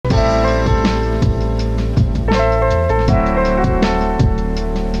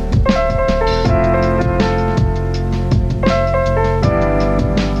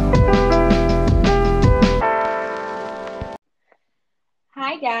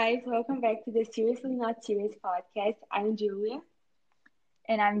guys, welcome back to the Seriously Not Serious podcast. I'm Julia,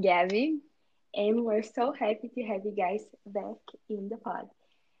 And I'm Gabby. and we're so happy to have you guys back in the pod.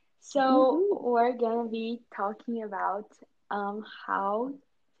 So, Woohoo! we're gonna be talking about how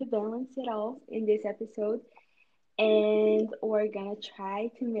to balance it all in this episode, and we're gonna try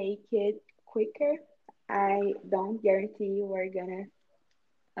to make it quicker. I don't guarantee you we're gonna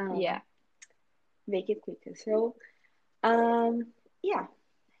Yeah. um, make it quicker. So, um, yeah,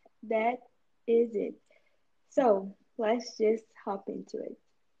 that is it. So, let's just hop into it.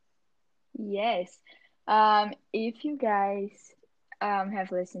 Yes. If you guys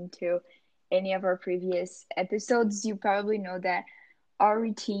have listened to any of our previous episodes, you probably know that our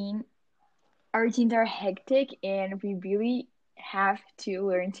routine our routines are hectic and we really have to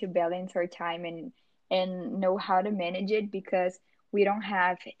learn to balance our time and know how to manage it because we don't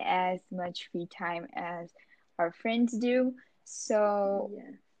have as much free time as our friends do. So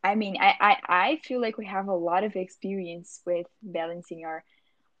Yeah. I mean, I feel like we have a lot of experience with balancing our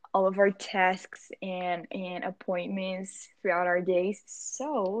all of our tasks and appointments throughout our days.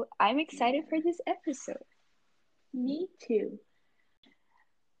 So I'm excited for Yeah, this episode. me too.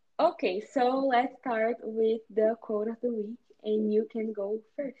 Okay, so let's start with the quote of the week, and you can go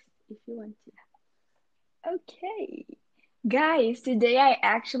first if you want to. Okay. Guys, today I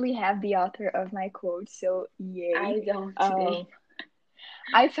actually have the author of my quote, so yay. I don't Um, today.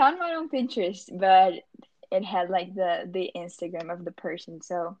 I found mine on Pinterest, but it had like the Instagram of the person,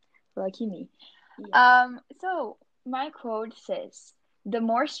 so lucky me. Yeah. So my quote says, "The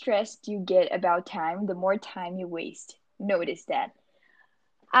more stressed you get about time, the more time you waste." Notice that.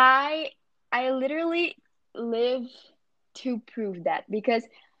 I I literally live to prove that because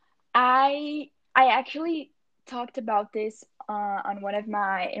I actually talked about this on one of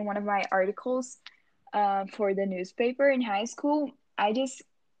my articles for the newspaper in high school. I just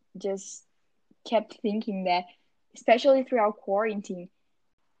kept thinking that, especially throughout quarantine,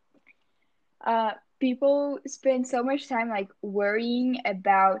 people spend so much time like worrying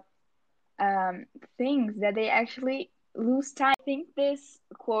about um, things that they actually lose time. I think this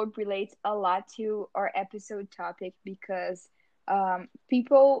quote relates a lot to our episode topic because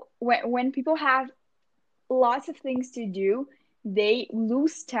people when people have lots of things to do, they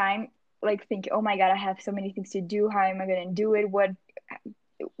lose time like thinking, oh my god, I have so many things to do. How am I gonna do it?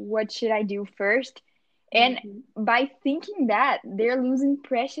 What should I do first? And Mm-hmm. by thinking that, they're losing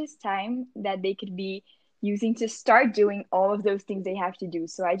precious time that they could be using to start doing all of those things they have to do.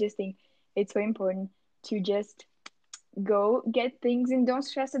 So I just think it's so important to just go get things and don't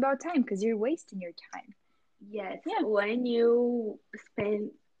stress about time because you're wasting your time. Yes, Yeah. when you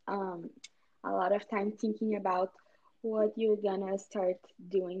spend um, a lot of time thinking about what you're gonna start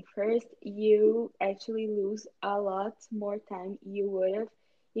doing first, you actually lose a lot more time you would have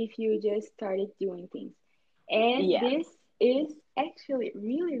if you just started doing things. And Yeah. this is actually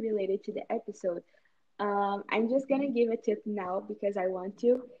really related to the episode. I'm just gonna give a tip now because I want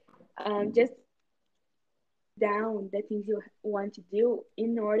to. Just write down the things you want to do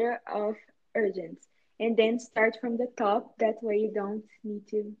in order of urgence, and then start from the top. That way, you don't need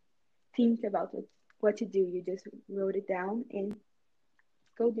to think about what to do. You just wrote it down and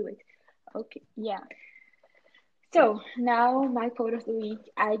go do it. Okay. Yeah. So now my quote of the week.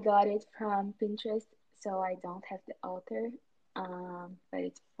 I got it from Pinterest, so I don't have the author, but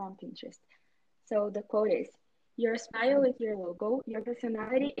it's from Pinterest. So the quote is, "Your smile is your logo, your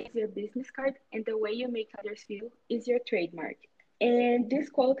personality is your business card, and the way you make others feel is your trademark." And this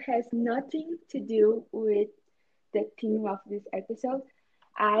quote has nothing to do with the theme of this episode.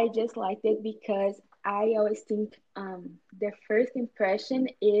 I just liked it because I always think the first impression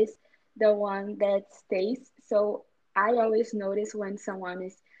is the one that stays. So I always notice when someone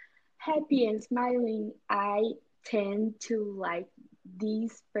is happy and smiling, I tend to like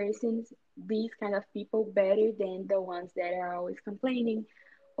these persons, these kind of people better than the ones that are always complaining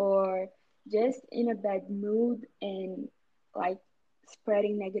or just in a bad mood and like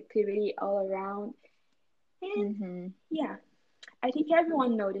spreading negativity all around. And Mm-hmm. yeah, I think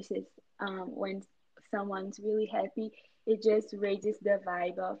everyone notices when someone's really happy. It just raises the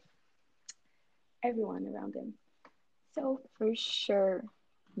vibe of everyone around them. So For sure.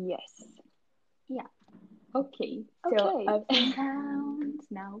 Yes. yeah, okay. So Okay. ups and downs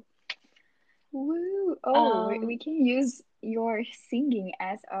now. Woo! Oh, Um, we can use your singing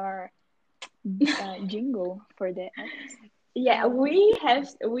as our jingle for the episode. yeah,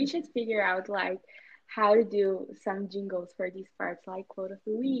 we should figure out like how to do some jingles for these parts, like quote of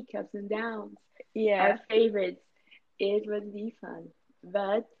the week, ups and downs, our Yeah. favorites. It would be fun,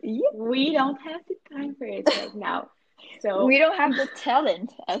 but Yeah. we don't have the time for it right now. So We don't have the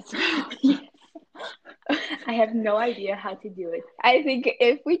talent as well. yes, I have no idea how to do it. I think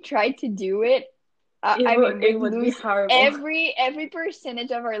if we tried to do it, I mean, It we'd would be lose horrible. every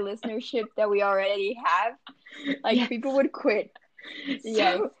percentage of our listenership that we already have. Like Yes, people would quit.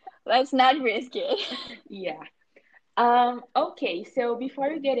 yes, So let's not risk it. yeah. Okay, so before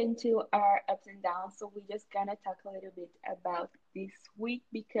we get into our ups and downs, so we're just gonna talk a little bit about this week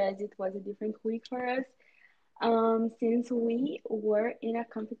because it was a different week for us. Since we were in a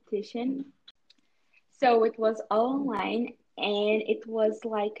competition, so it was all online and it was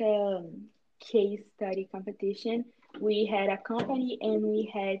like a case study competition. We had a company and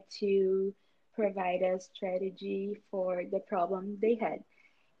we had to provide a strategy for the problem they had.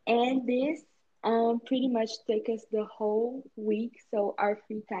 And this pretty much took us the whole week. So our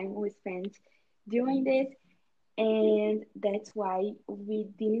free time was spent doing this. And that's why we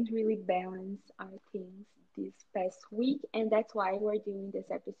didn't really balance our things this past week. And that's why we're doing this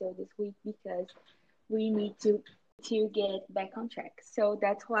episode this week because we need to get back on track. So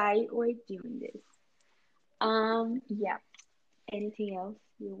that's why we're doing this. Um, Yeah. anything else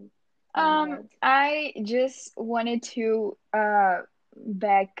you wanna add? I just wanted to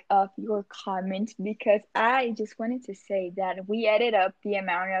back up your comment because I just wanted to say that we added up the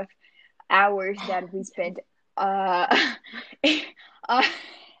amount of hours that we Yes. spent uh uh,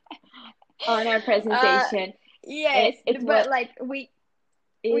 On our uh presentation, yes, it was but like we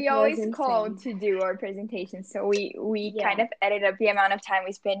always call insane. to do our presentation, so we kind Yeah. of added up the amount of time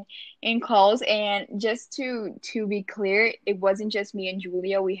we spent in calls. And just to be clear, it wasn't just me and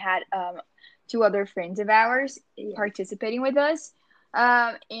Julia. We had two other friends of ours Yes. participating with us.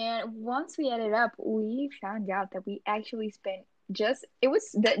 And once we added up, we found out that we actually spent just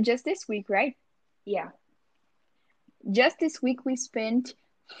this week, right? Yeah. Just this week we spent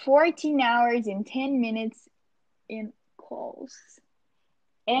 14 hours and 10 minutes in calls.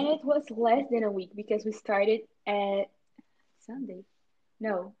 And it was less than a week because we started at Sunday.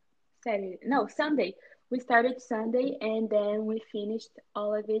 No, Saturday. No, Sunday. We started Sunday and then we finished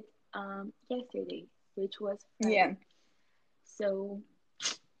all of it yesterday, which was Yeah. Friday. So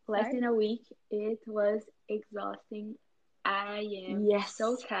less Right? than a week. It was exhausting. I am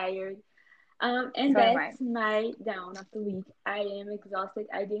so Yes. tired. And So am I. that's my down of the week. I am exhausted.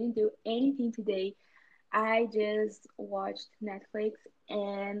 I didn't do anything today. I just watched Netflix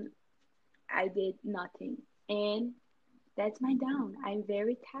and I did nothing. And that's my down. I'm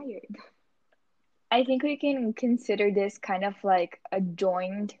very tired. I think we can consider this kind of like a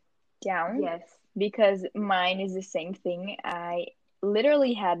joined down Yes. because mine is the same thing. I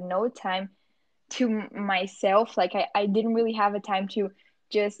literally had no time to myself. Like I didn't really have a time to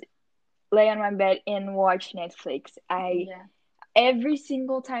just lay on my bed and watch Netflix. I Yeah. Every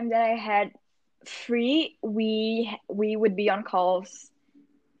single time that I had free, we would be on calls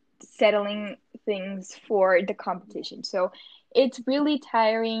settling things for the competition. So it's really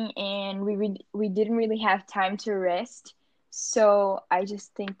tiring, and we didn't really have time to rest. So I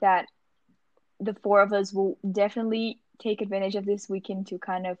just think that the four of us will definitely take advantage of this weekend to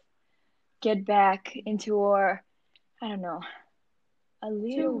kind of get back into our, I don't know, a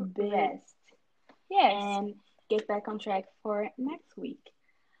little To bit. rest Yes, and get back on track for next week.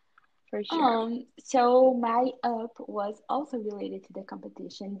 for sure. So my up was also related to the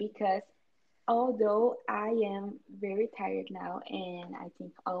competition because although I am very tired now, and I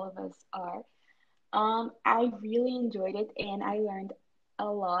think all of us are, I really enjoyed it and I learned a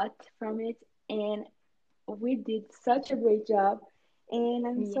lot from it, and we did such a great job, and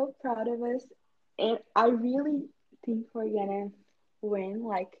I'm Yeah. so proud of us. And I really think we're gonna win,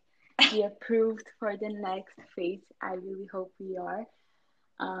 like be approved for the next phase. I really hope we are,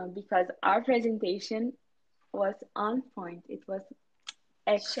 because our presentation was on point. It was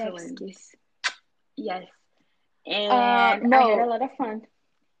Chef's excellent. kiss. Yes, and I had a No, lot of fun.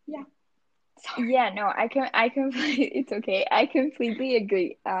 Yeah, yeah, no, I completely, it's okay. I completely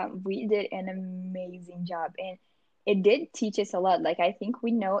agree. We did an amazing job, and it did teach us a lot. Like, I think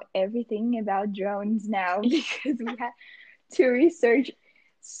we know everything about drones now sorry. because we had to research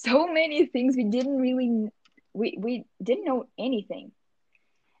so many things we didn't know anything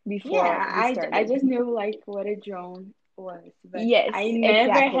before Yeah, we I started. just knew like what a drone was, but I Yes,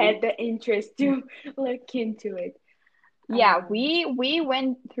 never had exactly. the interest to look into it. Yeah, Um, we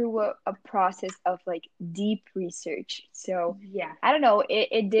went through a process of like deep research. So yeah, I don't know,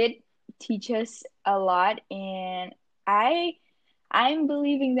 it did teach us a lot, and I I'm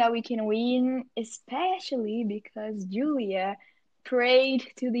believing that we can win, especially because Julia prayed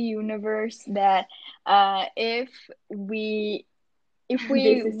to the universe that if we this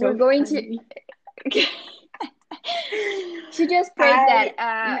we is were so going to funny. She just prayed that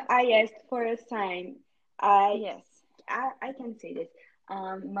I asked for a sign. I yes. I can say this.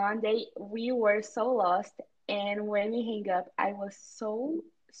 Monday we were so lost, and when we hang up, I was so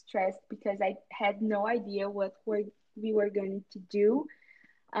stressed because I had no idea what we were going to do.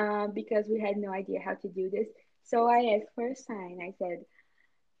 Because we had no idea how to do this. So I asked for a sign. I said,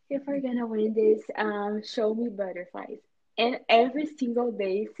 if we're gonna win this, show me butterflies. And every single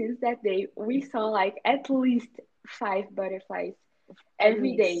day since that day, we saw like at least five butterflies At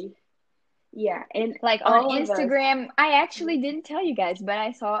every least. day. Yeah, and Like on all of us. Instagram, I actually didn't tell you guys, but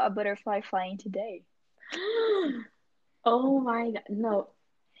I saw a butterfly flying today. Oh my God. No,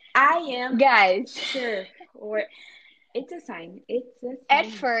 I am Guys, sure. Or it's a sign. It's a at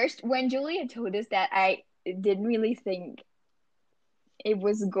sign. first, when Julia told us that, I didn't really think it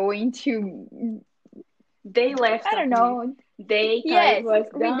was going to, They laughed I don't at me. know. They thought it Yes, was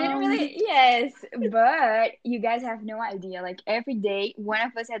we didn't dumb. really, yes, but you guys have no idea. Like every day, one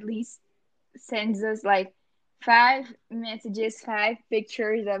of us at least sends us like 5 messages, 5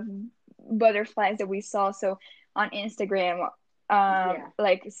 pictures of butterflies that we saw. So on Instagram, Yeah.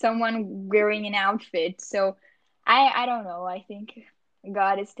 like someone wearing an outfit. So I don't know. I think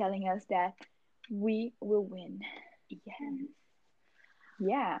God is telling us that we will win. Yes.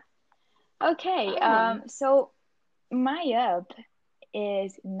 Yeah. Okay. Oh. So my up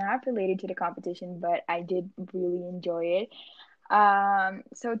is not related to the competition, but I did really enjoy it.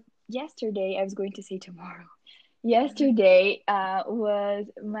 So yesterday, I was going to say tomorrow. Yesterday, was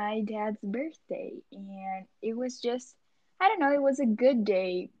my dad's birthday, and it was just, I don't know, it was a good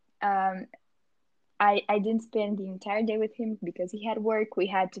day. Um, I didn't spend the entire day with him because he had work. We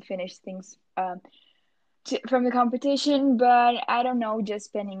had to finish things from the competition, but I don't know, just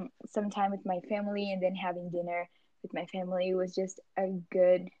spending some time with my family and then having dinner with my family. It was just a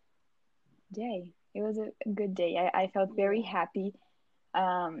good day. It was a good day. I felt very Yeah. happy.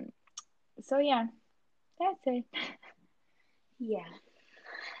 Um, so yeah, that's it. Yeah.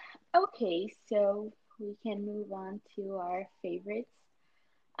 Okay, so we can move on to our favorites.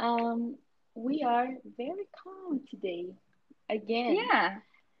 Um, we are very calm today again, Yeah,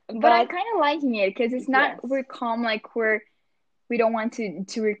 but I'm but kind of liking it because it's not yes, we're calm like we don't want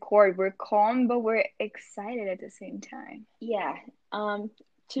to record. We're calm, but we're excited at the same time. yeah. Um,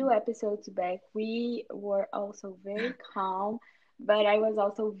 2 episodes back, we were also very calm, but I was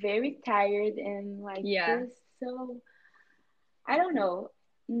also very tired and like Yeah, just so, I don't know,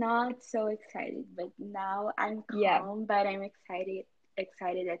 not so excited. But now I'm yeah, calm, but I'm excited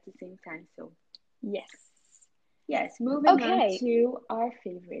at the same time. So yes. yes, moving on Okay. to our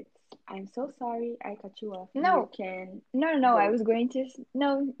favorites. I'm so sorry I cut you off. You No, can no, no, no. I go. was going to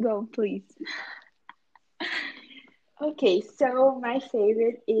no go, please. Okay, so my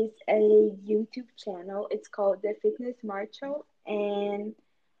favorite is a YouTube channel. It's called The Fitness Mart Show, and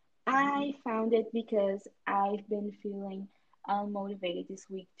I found it because I've been feeling unmotivated this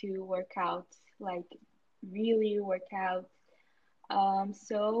week to work out, like really work out.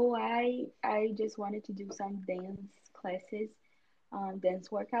 So I just wanted to do some dance classes, dance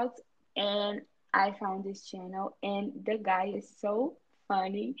workouts, and I found this channel, and the guy is so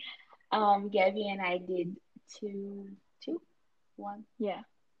funny. Gabby and I did two, two, one. Yeah,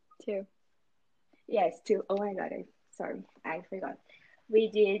 too. Yes, two. Oh my God, I sorry, I forgot. We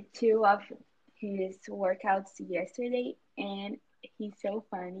did two of his workouts yesterday, and he's so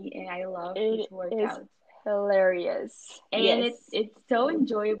funny, and I love his It is workouts. hilarious. And Yes. it's so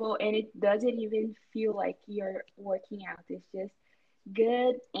enjoyable, and it doesn't even feel like you're working out. It's just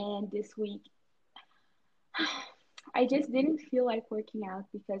good. And this week, I just didn't feel like working out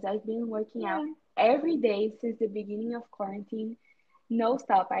because I've been working out Yeah. every day since the beginning of quarantine, no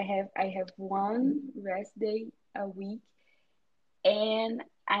stop. I have one rest day a week, and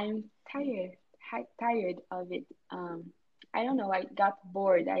I'm tired of it. I don't know. I got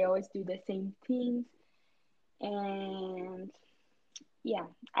bored. I always do the same things, and yeah,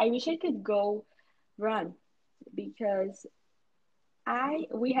 I wish I could go run because I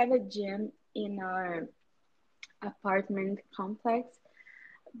we have a gym in our apartment complex,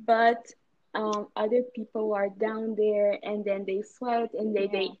 but other people are down there, and then they sweat, and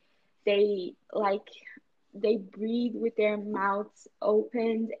Yeah. they like they breathe with their mouths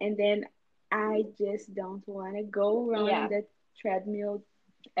opened, and then I just don't want to go run on Yeah. the treadmill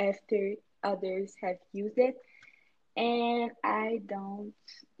after others have used it, and I don't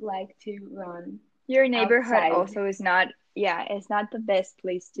like to run Your neighborhood outside. also is not, yeah, it's not the best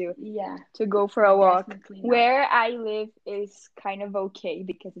place Yeah, to go for a walk. definitely not. Where I live is kind of okay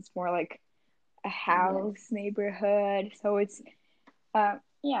because it's more like a Yes. house neighborhood. So it's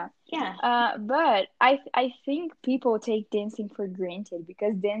Yeah. Yeah, But I think people take dancing for granted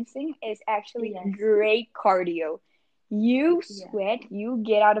because dancing is actually yes, great cardio. You yeah, sweat, you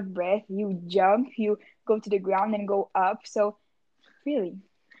get out of breath, you jump, you go to the ground and go up. So really,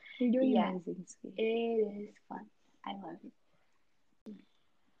 you're doing yeah. amazing, sweet. It is fun. I love it.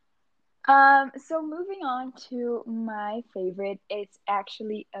 So moving on to my favorite, it's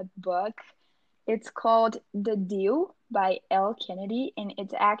actually a book. It's called The Deal by L. Kennedy, and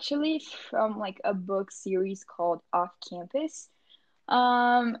it's actually from like a book series called Off Campus.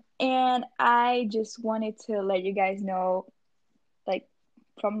 And I just wanted to let you guys know, like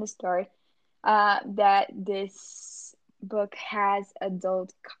from the start, that this book has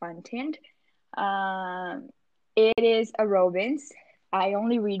adult content. Um, it is a romance. I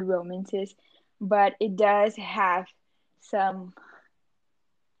only read romances, but it does have some,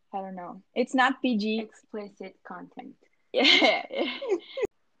 I don't know. It's not PG. Explicit content. Yeah.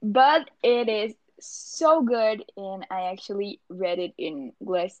 But it is so good, and I actually read it in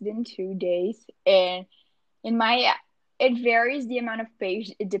less than 2 days. And in my it varies the amount of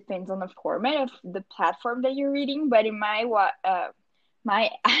page. It depends on the format of the platform that you're reading. But in my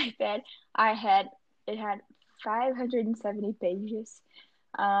iPad, I had it had 570 pages,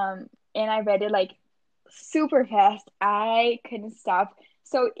 and I read it like super fast. I couldn't stop.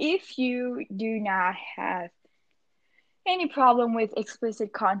 So if you do not have any problem with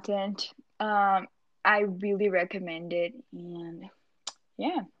explicit content, I really recommend it. And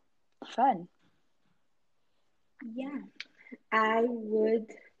yeah, fun. Yeah, I would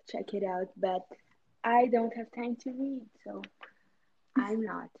check it out, but I don't have time to read, so I'm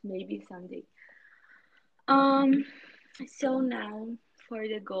not. Maybe someday. Um, so now for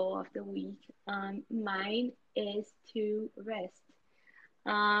the goal of the week, mine is to rest.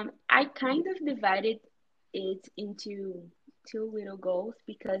 I kind of divided it into two little goals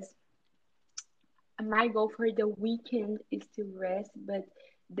because my goal for the weekend is to rest, but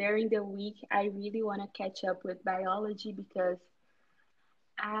during the week I really want to catch up with biology because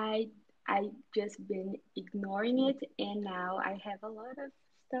I I just been ignoring it and now I have a lot of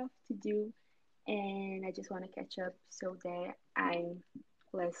stuff to do and I just want to catch up so that I'm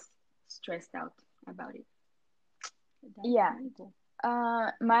less stressed out about it. That's Yeah. my goal.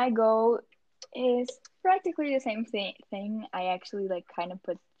 My goal is practically the same thing. I actually like kind of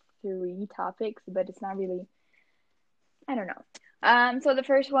put three topics, but it's not really, I don't know. So the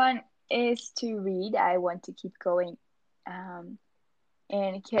first one is to read. I want to keep going, um,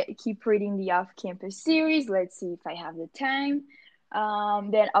 and keep reading the off-campus series. Let's see if I have the time.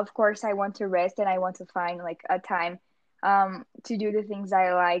 Then of course I want to rest and I want to find like a time, to do the things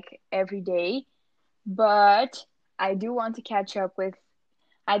I like every day. But I do want to catch up with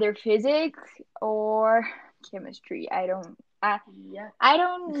either physics or chemistry. Yeah, I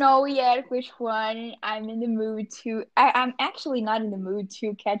don't know yet which one I'm in the mood to. I'm actually not in the mood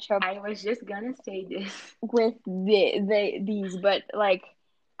to catch up I was just gonna say this. with these, but like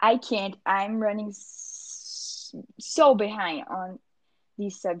I can't. I'm running so behind on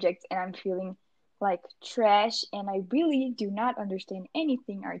these subjects, and I'm feeling like trash, and I really do not understand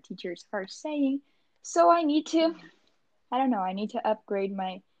anything our teachers are saying. So I need to. I don't know. I need to upgrade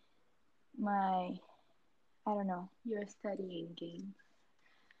my. I don't know. You're studying game.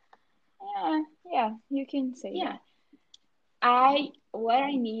 Yeah, yeah, you can say Yeah, that. what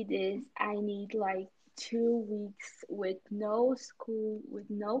I need is I need like 2 weeks with no school, with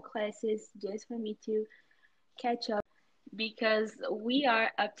no classes, just for me to catch up because we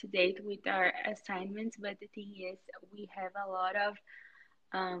are up to date with our assignments, but the thing is we have a lot of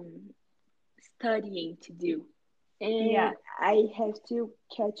um studying to do. And Yeah. I have to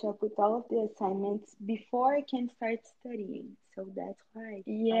catch up with all of the assignments before I can start studying. So that's why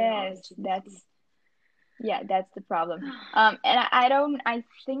Yes, biology this week. that's the problem. And I don't. I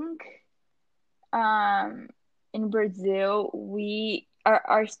think um in Brazil we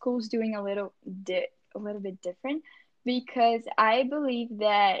our school's doing a little bit different because I believe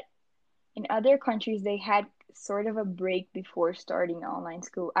that in other countries they had sort of a break before starting online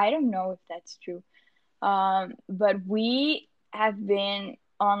school. I don't know if that's true. But we have been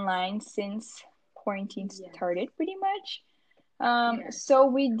online since quarantine Yes, started pretty much. yes. So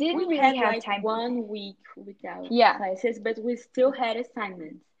we didn't We really had have like time. 1 week without Yeah. classes, but we still had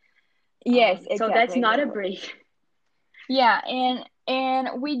assignments. Yes, So that's exactly, not a exactly. break. Yeah,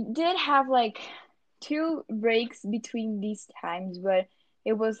 and we did have like two breaks between these times, but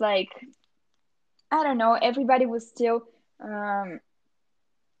it was like I don't know, everybody was still um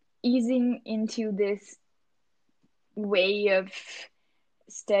easing into this way of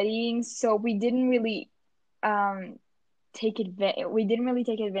studying, so we didn't really um we didn't really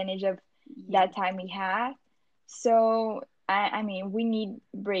take advantage of Yes. that time we had. So I mean, we need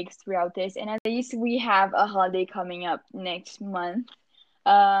breaks throughout this, and at least we have a holiday coming up next month.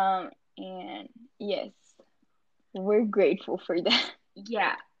 And yes, we're grateful for that.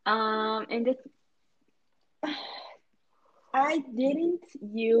 Yeah. And I didn't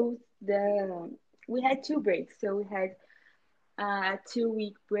use the. We had two breaks, so we had a 2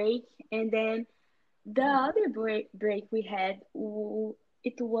 week break, and then the other break we had,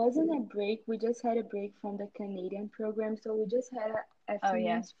 it wasn't a break. We just had a break from the Canadian program, so we just had Oh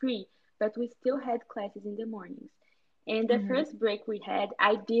yeah. afternoons free, but we still had classes in the mornings. And the Mm-hmm. first break we had,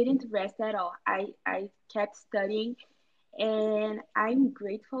 I didn't rest at all. I kept studying, and I'm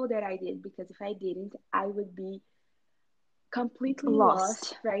grateful that I did because if I didn't, I would be completely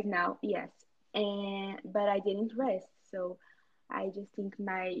lost Lost. right now. Yes, and but I didn't rest, so I just think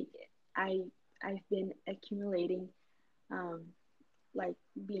I I've been accumulating um like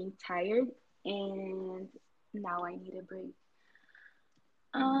being tired, and now I need a break.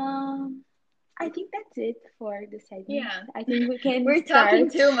 Um, I think that's it for the segment. Yeah. I think we can We're talking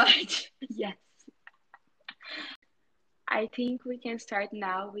start. too much. Yes, I think we can start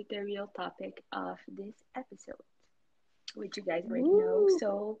now with the real topic of this episode, which you guys already know. Woo.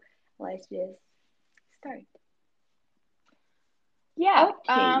 So let's just start. Yeah.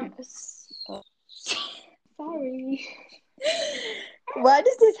 Okay, sorry. Why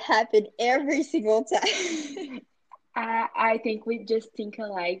does this happen every single time? I think we just think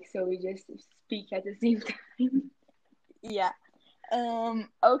alike, so we just speak at the same time. Yeah.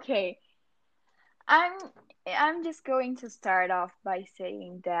 Okay. I'm I'm just going to start off by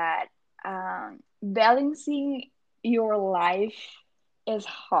saying that balancing your life is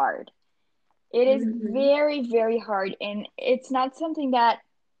hard. It is Mm-hmm. very, very hard, and it's not something that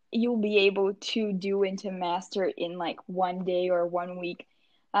you'll be able to do and to master in like one day or one week.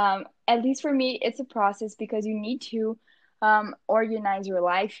 At least for me, it's a process because you need to organize your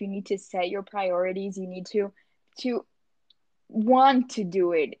life. You need to set your priorities. You need to want to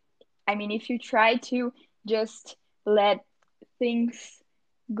do it. I mean, if you try to just let things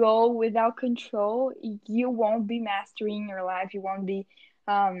go without control, you won't be mastering your life. You won't be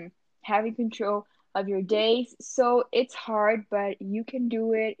um, having control of your days. So it's hard, but you can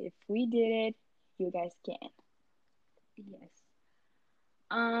do it. If we did it, you guys can. Yes.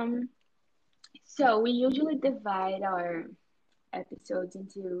 Um, so we usually divide our episodes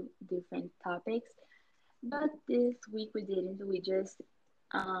into different topics, but this week we didn't. We just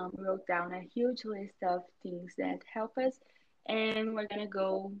wrote down a huge list of things that help us, and we're gonna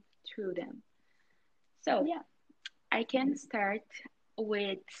go through them. So Yeah, I can start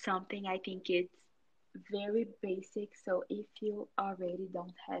with something I think it's very basic. So if you already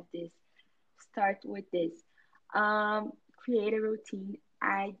don't have this, start with this. Create a routine.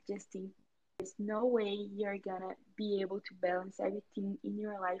 I just think there's no way you're gonna be able to balance everything in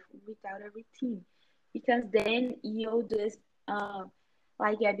your life without a routine, because then you'll just,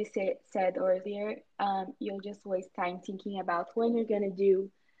 like Gabby said earlier, you'll just waste time thinking about when you're gonna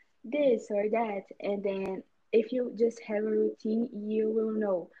do this or that, and then if you just have a routine, you will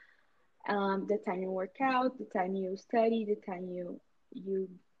know the time you work out, the time you study, the time you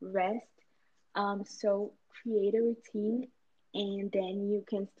rest. So create a routine, and then you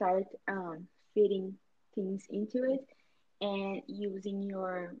can start fitting things into it and using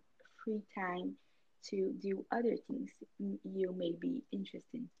your free time to do other things you may be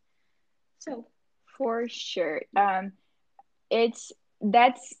interested in. So for sure. It's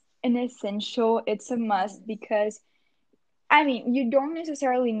that's an essential. It's a must yes, because I mean, you don't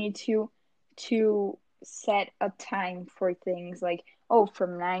necessarily need to set a time for things like, oh,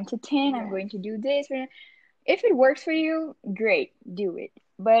 from 9 to 10 I'm yes, going to do this. If it works for you, great, do it.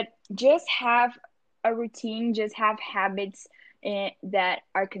 But just have a routine, just have habits that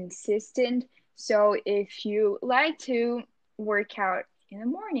are consistent. So if you like to work out in the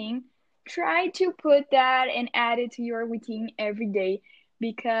morning, try to put that and add it to your routine every day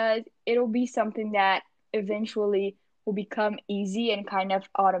because it'll be something that eventually will become easy and kind of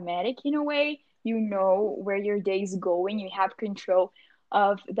automatic in a way. You know where your day is going, you have control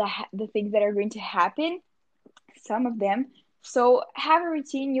of the things that are going to happen, some of them. So have a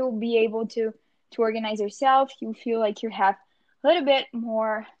routine, you'll be able to organize yourself. You feel like you have a little bit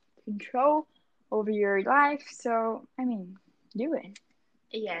more control over your life. So I mean, do it.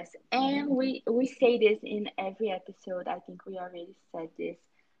 yes. And we say this in every episode. I think we already said this,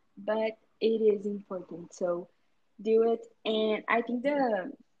 but it is important. So do it. And I think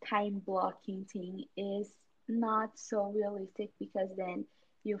the time blocking thing is not so realistic because then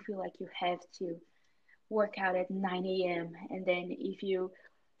you feel like you have to. work out at 9 a.m. and then if you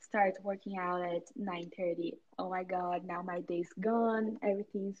start working out at 9:30, oh my God, now my day's gone,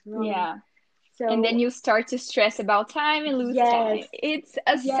 everything's wrong. Yeah. And then So you start to stress about time and lose yes, time. It's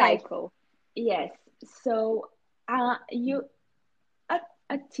a yes, cycle. yes. So you a,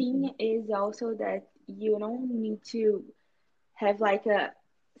 a thing is also that you don't need to have like a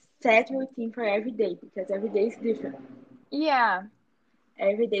set routine for every day because every day is different. Yeah.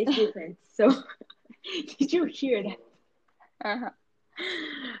 Every day is different. So did you hear that? Uh-huh.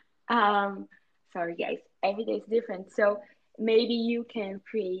 Um, sorry guys, every day is different. So maybe you can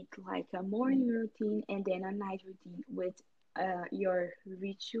create like a morning routine and then a night routine with your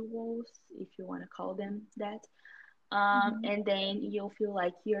rituals, if you want to call them that. Hmm. And then you'll feel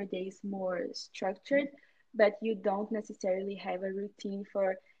like your day is more structured, but you don't necessarily have a routine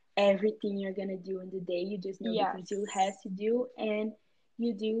for everything you're gonna do in the day. You just know the things you have Yes. to do, and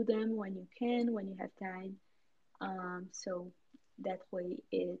you do them when you can, when you have time. So that way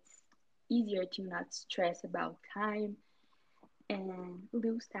it's easier to not stress about time and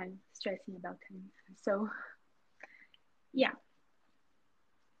lose time stressing about time. So yeah,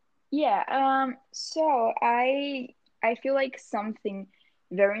 Yeah, so I feel like something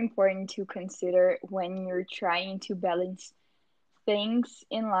very important to consider when you're trying to balance things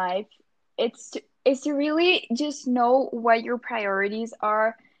in life, it's to really just know what your priorities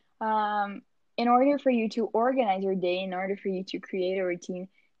are, um, in order for you to organize your day, in order for you to create a routine.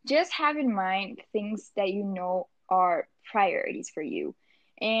 Just have in mind things that you know are priorities for you.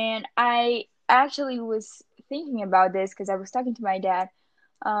 And I actually was thinking about this because I was talking to my dad,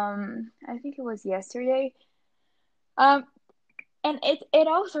 I think it was yesterday. Um, and it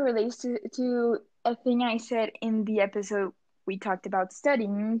also relates to a thing I said in the episode we talked about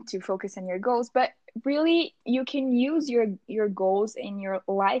studying to focus on your goals, but really you can use your goals in your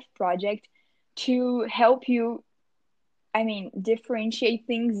life project to help you, I mean, differentiate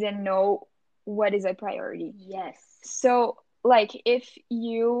things and know what is a priority. yes, So, like if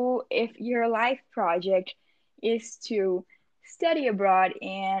your life project is to study abroad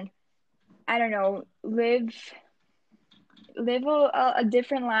and I don't know, live a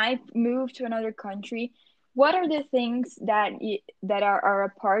different life, move to another country, what are the things that are a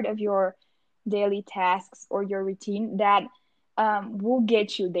part of your daily tasks or your routine that will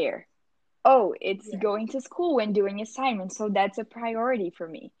get you there? Oh, it's yes, going to school and doing assignments, so that's a priority for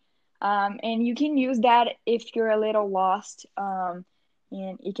me. And you can use that if you're a little lost, and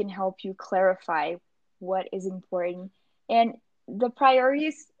it can help you clarify what is important. And the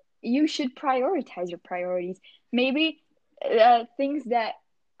priorities, you should prioritize your priorities. Maybe things that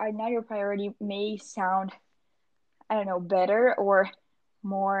are not your priority may sound, I don't know, better or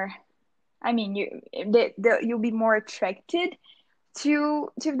more. I mean, you'll be more attracted to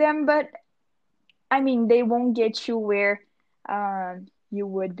them, but I mean, they won't get you where you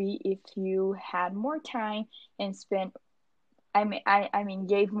would be if you had more time and spent. I mean,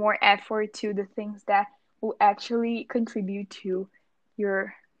 gave more effort to the things that will actually contribute to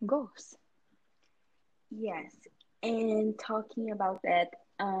your goals. yes. And talking about that,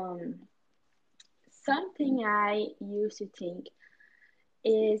 um, something I used to think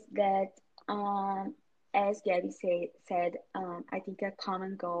is that, um, as Gabby said, I think a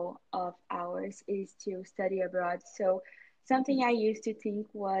common goal of ours is to study abroad. So something I used to think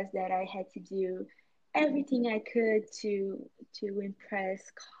was that I had to do everything I could to impress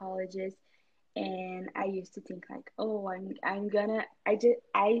colleges, and I used to think like, oh, I'm gonna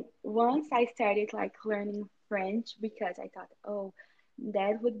I once I started like learning French because I thought, oh,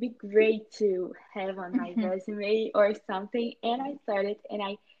 that would be great to have on my Mhm. resume or something, and I started and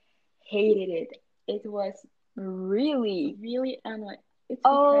I hated it. It was Really? really annoying. It's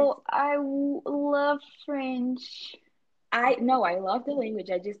because Oh, love French. I no, I love the language.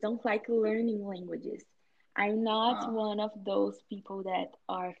 I just don't like learning languages. I'm not Oh. one of those people that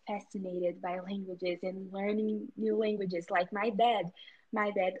are fascinated by languages and learning new languages like my dad.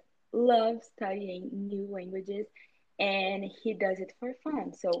 My dad loves studying new languages and he does it for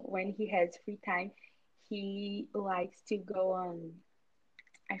fun. So when he has free time, he likes to go on,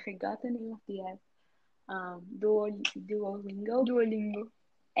 I forgot the name of the app, Duolingo, Duolingo.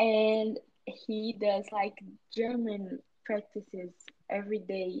 and he does like German practices every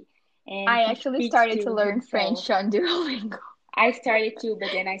day and I he actually speaks started to to learn himself. French on Duolingo. I started to,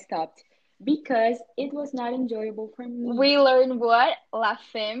 but then I stopped because it was not enjoyable for me. We learned what? La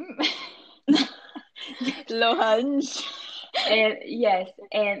femme. L'orange. And yes,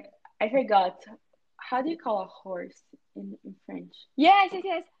 and I forgot, how do you call a horse in French? Yes,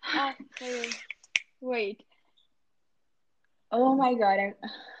 yes, yes. Wait. Oh my God,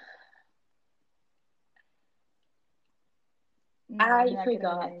 No, I'm I not gonna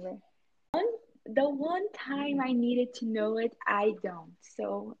forgot. remember. The one time I needed to know it, I don't.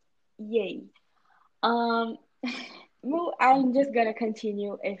 So, yay. Um, well, I'm just gonna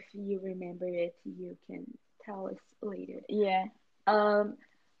continue. If you remember it, you can tell us later. Yeah. Um,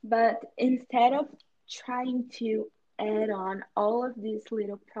 but instead of trying to add on all of these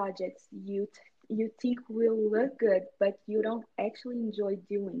little projects you think will look good, but you don't actually enjoy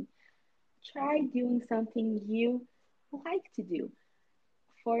doing, try doing something you like to do.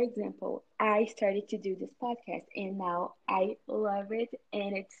 For example, I started to do this podcast and now I love it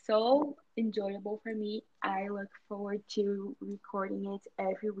and it's so enjoyable for me. I look forward to recording it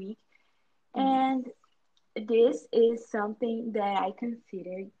every week. Yes. And this is something that I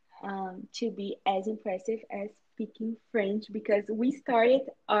consider to be as impressive as speaking French because we started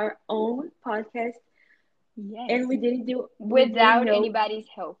our own podcast and Yes. we didn't Without know, anybody's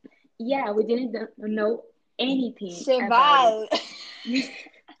help. yeah, we didn't know anything about it. Cheval.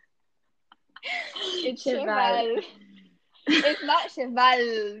 It's Cheval. cheval. It's not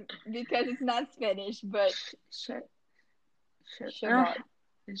cheval because it's not Spanish, but Sh- sh- cheval.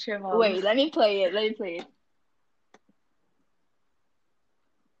 cheval. Wait, let me play it. Let me play it.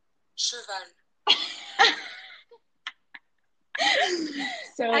 cheval,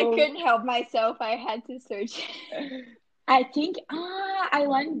 I So couldn't help myself. I had to search. I think I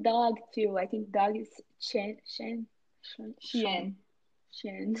learned dog too. I think dog is Shen. Chien. Shen.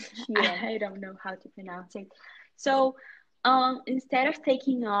 Chien. I don't know how to pronounce it. So instead of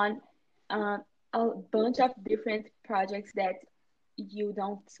taking on a bunch of different projects that you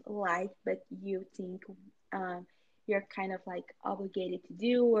don't like but you think um you're kind of like obligated to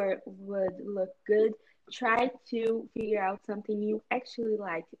do or would look good, try to figure out something you actually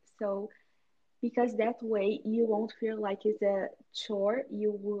like. So because that way you won't feel like it's a chore,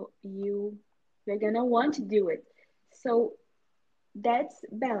 you're gonna want to do it. So that's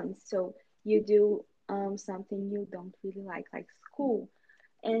balance. So you do something you don't really like school,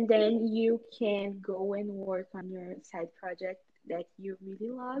 and then you can go and work on your side project that you really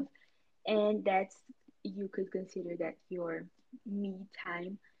love, and that's, you could consider that your me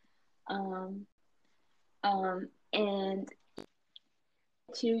time. um and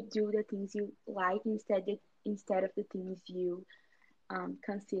to do the things you like instead of the things you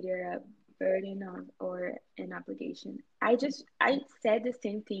consider a burden or an obligation. I said the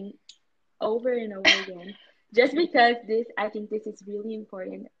same thing over and over again, just because this I think this is really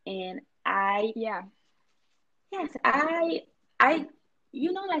important, and I Yeah. yes I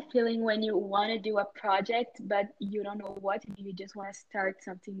you know that feeling when you want to do a project but you don't know what to do, you just want to start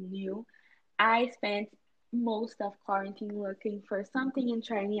something new. I spent most of quarantine looking for something and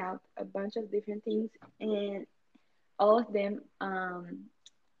trying out a bunch of different things, and all of them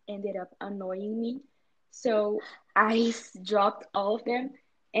ended up annoying me. So dropped all of them,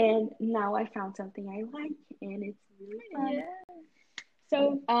 and now I found something I like, and it's really fun. Yeah.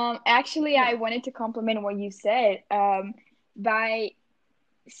 So Actually, yeah. I wanted to compliment what you said. By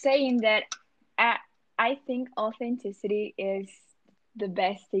saying that I, I think authenticity is the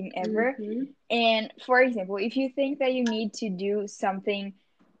best thing ever. Mm-hmm. And for example, if you think that you need to do something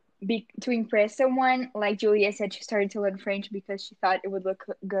to impress someone, like Julia said, she started to learn French because she thought it would look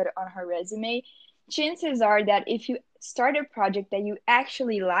good on her resume. Chances are that if you start a project that you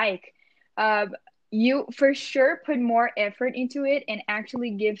actually like, um, you for sure put more effort into it and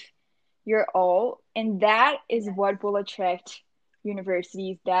actually give your all, and that is Yes. what will attract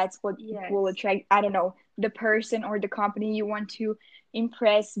universities. That's what Yes. will attract, I don't know, the person or the company you want to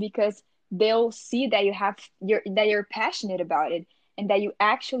impress, because they'll see that you're passionate about it and that you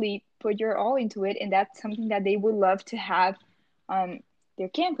actually put your all into it, and that's something that they would love to have on their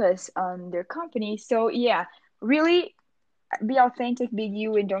campus, on their company. So yeah, really be authentic, be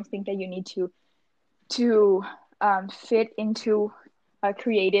you, and don't think that you need to fit into a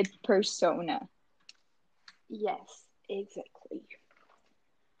created persona. Yes. Exactly.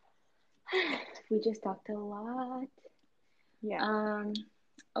 We just talked a lot. Yeah. Um.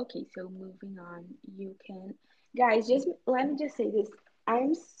 Okay. So moving on. You can, guys. Just let me just say this.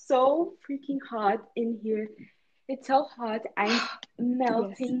 I'm so freaking hot in here. It's so hot. I'm Yes.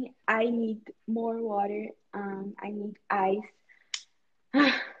 melting. I need more water. I need ice.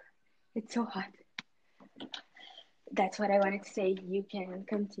 It's so hot. That's what I wanted to say. You can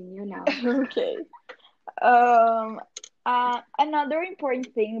continue now. Okay. Um. Another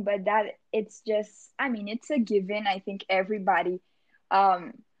important thing, but that it's just, I mean, it's a given. I think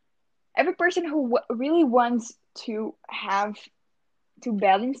um, every person who really wants to have to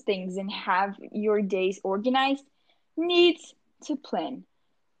balance things and have your days organized needs to plan.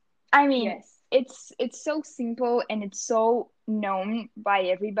 I mean, Yes. it's so simple and it's so known by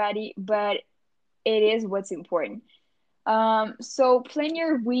everybody, but it is what's important. So plan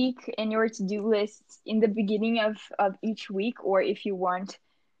your week and your to-do lists in the beginning of each week, or if you want,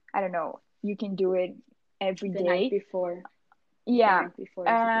 I don't know, you can do it every The night day. before, the Yeah. night before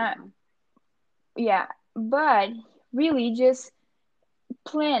is a good Uh one. yeah, but really just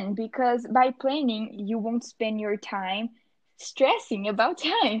plan, because by planning you won't spend your time stressing about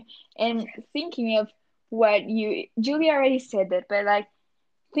time and Yes. thinking of what you Julia already said that, but like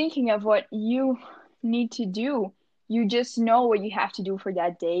thinking of what you need to do. You just know what you have to do for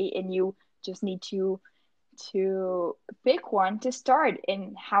that day, and you just need to pick one to start.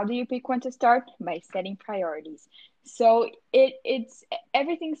 And how do you pick one to start? By setting priorities. So it's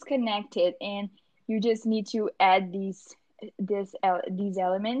everything's connected, and you just need to add these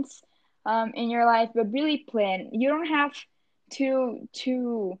elements in your life, but really plan. You don't have to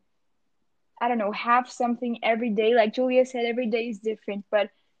I don't know, have something every day. Like Julia said, every day is different, but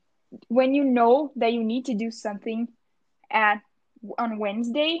when you know that you need to do something at on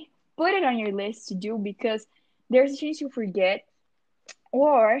Wednesday, put it on your list to do, because there's a chance you forget,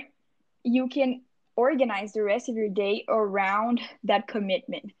 or you can organize the rest of your day around that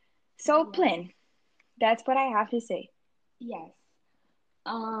commitment. So Yes. plan. That's what I have to say. Yes.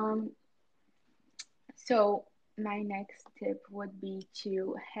 Um, so my next tip would be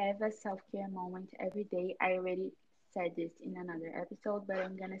to have a self-care moment every day. I already said this in another episode, but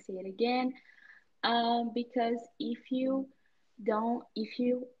I'm gonna say it again. Because if you're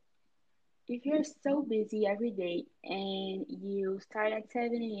so busy every day and you start at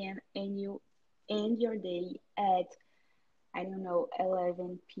 7 a.m. and you end your day at, I don't know,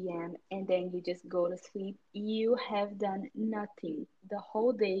 11 p.m., and then you just go to sleep, you have done nothing the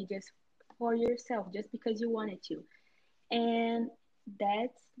whole day just for yourself, just because you wanted to. And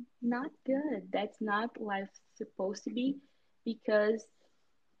that's not good. That's not life supposed to be, because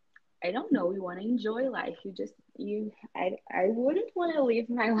I don't know, you want to enjoy life. I wouldn't want to live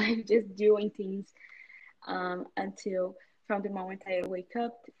my life just doing things until from the moment I wake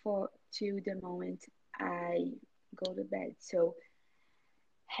up for to the moment I go to bed. So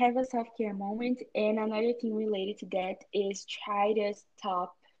have a self-care moment. And another thing related to that is try to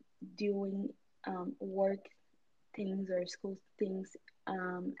stop doing work things or school things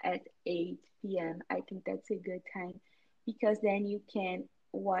at 8 p.m. I think that's a good time, because then you can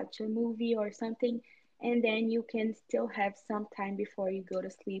watch a movie or something, and then you can still have some time before you go to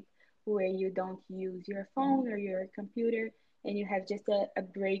sleep where you don't use your phone or your computer, and you have just a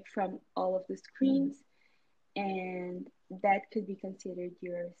break from all of the screens. And that could be considered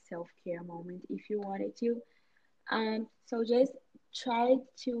your self-care moment if you wanted to. So just try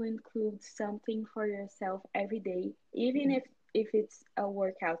to include something for yourself every day, even if it's a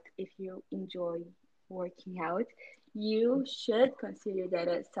workout. If you enjoy working out, you should consider that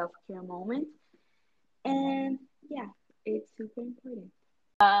a self-care moment. And yeah, it's super important.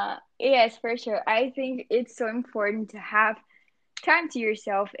 Yes, for sure. I think it's so important to have time to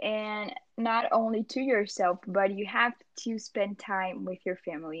yourself, and not only to yourself, but you have to spend time with your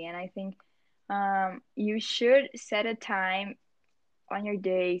family. And I think you should set a time on your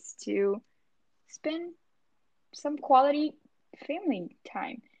days to spend some quality family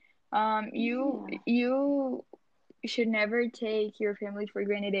time. Yeah. You should never take your family for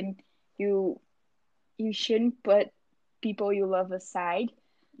granted, and you you shouldn't put people you love aside.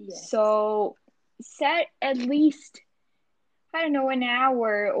 Yes. So set at least, I don't know, an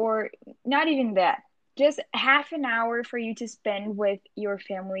hour, or not even that. Just half an hour for you to spend with your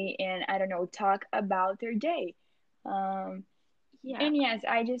family, and I don't know, talk about their day. Um, Yeah. and yes,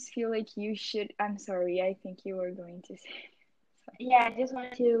 I just feel like you should. I'm sorry, I think you were going to say. Sorry. Yeah, I just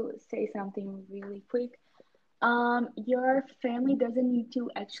wanted to say something really quick. Your family doesn't need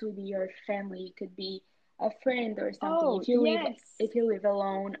to actually be your family. It could be a friend or something. Oh, yes. If you live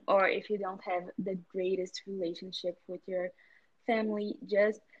alone, or if you don't have the greatest relationship with your family,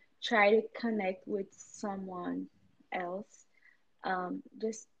 just try to connect with someone else.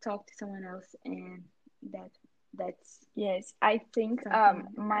 Just talk to someone else, and that's Yes, I think something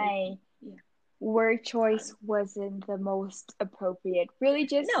I my think. Yeah. word choice Sorry. wasn't the most appropriate. Really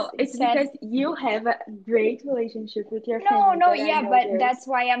just No, it's said because you have a great relationship with your no, family, no, but I yeah, know but there's, that's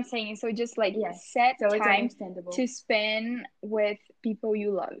why I'm saying, so just like yes, set so it's time understandable. to spend with people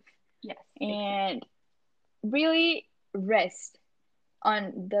you love, Yes, exactly. and really rest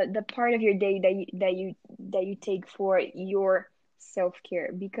on the part of your day that you take for your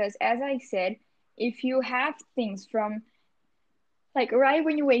self-care, because as I said, if you have things from like right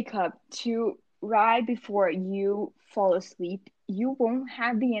when you wake up to right before you fall asleep, you won't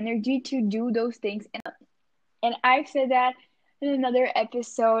have the energy to do those things. And I've said that in another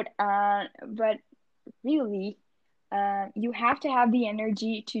episode, but really, you have to have the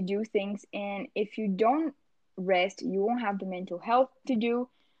energy to do things, and if you don't rest, you won't have the mental health to do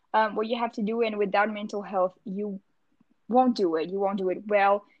what you have to do, and without mental health, you won't do it. You won't do it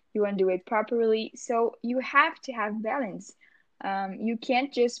well. You won't do it properly. So you have to have balance. You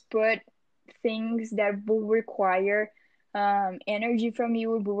can't just put things that will require energy from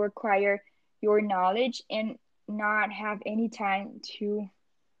you, will require your knowledge, and not have any time to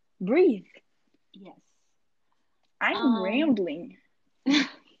breathe. Yes. I'm Um, rambling. it's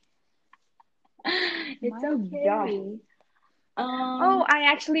My God. okay. Oh, Um, I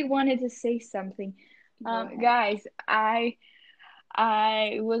actually wanted to say something. Go ahead. Guys, I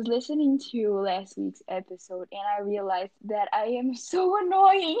was listening to last week's episode and I realized that I am so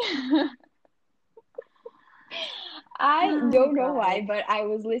annoying. I Oh don't know God. why, but I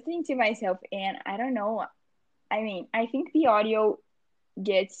was listening to myself and I don't know. I mean, I think the audio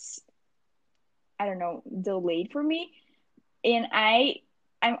gets, I don't know, delayed for me, and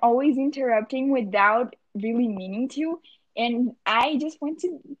I'm always interrupting without really meaning to, and I just want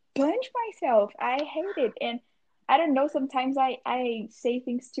to punch myself. I hate it, and I don't know, sometimes I say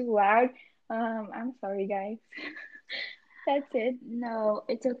things too loud. I'm sorry, guys. That's it. No,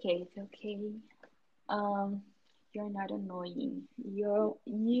 it's okay. It's okay. Um, you're not annoying. You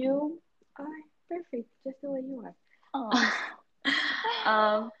are perfect, just the way you Oh.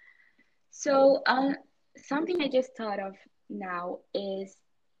 are. Um, so something I just thought of now is,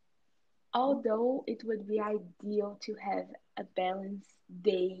 although it would be ideal to have a balanced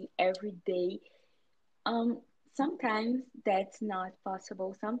day every day, um, sometimes that's not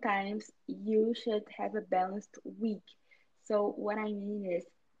possible. Sometimes you should have a balanced week. So what I mean is,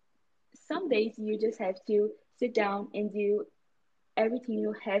 some days you just have to sit down and do everything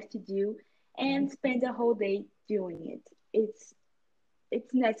you have to do and spend the whole day doing it.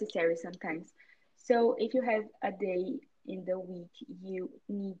 It's necessary sometimes. So if you have a day in the week you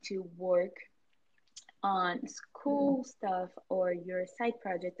need to work on school stuff or your side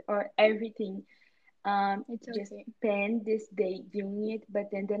project or everything, It's just okay. spend this day doing it, but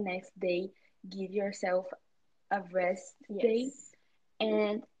then the next day give yourself a rest day. Yes.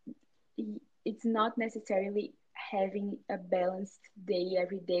 And it's not necessarily having a balanced day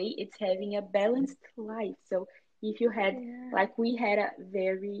every day, it's having a balanced life. So if you had, Yeah. like we had a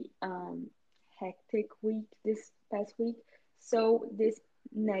very hectic week this past week, so this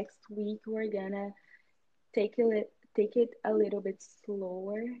next week we're gonna take it a little bit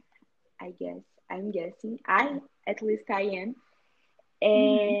slower, I guess. I'm guessing, I at least I am.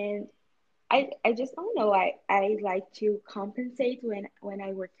 Mm-hmm. And I just don't know. I like to compensate when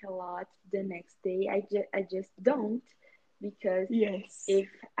I work a lot the next day. I just don't, because Yes. if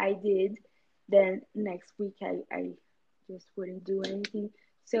I did, then next week I just wouldn't do anything.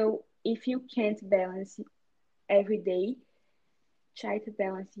 So if you can't balance every day, try to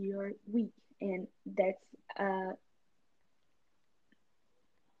balance your week, and uh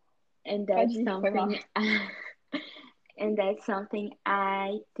Pode that's ir, foi mal. something and that's something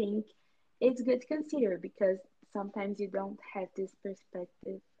I think it's good to consider, because sometimes you don't have this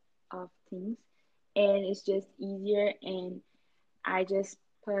perspective of things and it's just easier, and I just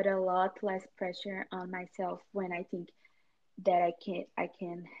put a lot less pressure on myself when I think that I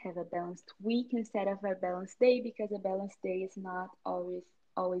can have a balanced week instead of a balanced day, because a balanced day is not always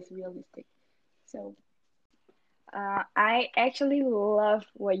realistic. So I actually love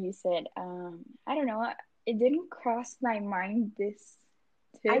what you said. I don't know, it didn't cross my mind this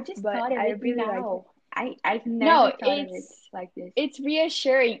I tip, just but thought of I it really like it. now. I've never No, thought of it like this. it's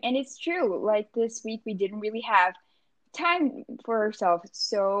reassuring and it's true. Like this week we didn't really have time for ourselves.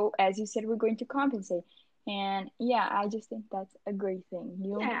 So as you said, we're going to compensate. And yeah, I just think that's a great thing.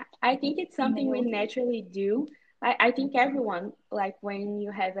 You Yeah, I think it's something we nailed it. naturally do. I think everyone, like when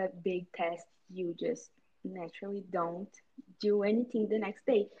you have a big test, you just naturally don't do anything the next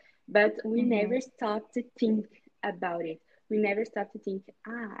day. But we Mm-hmm. never stop to think about it. We never stop to think,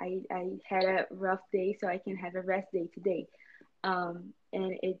 I had a rough day, so I can have a rest day today. And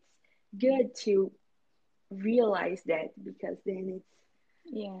it's good to realize that, because then it's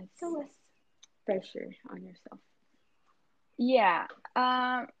so Yes. less pressure on yourself. Yeah.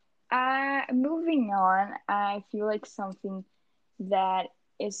 Um, moving on, I feel like something that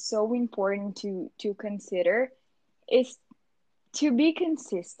is so important to consider is to be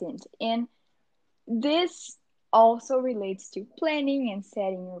consistent. And this also relates to planning and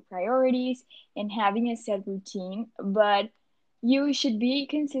setting your priorities and having a set routine, but you should be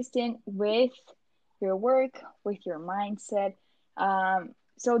consistent with your work, with your mindset.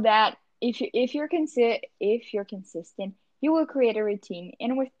 So that if you're consistent, you will create a routine,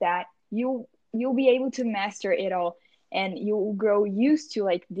 and with that, you'll be able to master it all, and you'll grow used to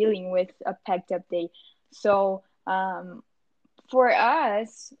like dealing with a packed up day. So for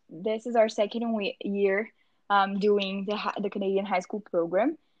us, this is our second year doing the Canadian high school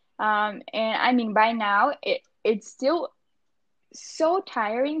program. And I mean, by now it's still so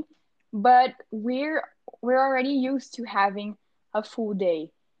tiring, but we're already used to having a full day,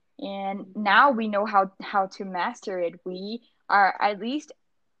 and now we know how to master it. We are, at least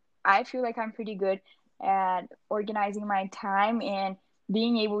I feel like I'm pretty good at organizing my time and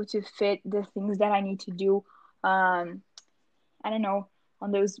being able to fit the things that I need to do. I don't know,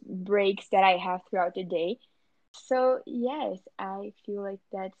 on those breaks that I have throughout the day. So yes, I feel like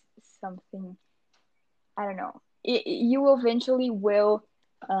that's something, I don't know. You eventually will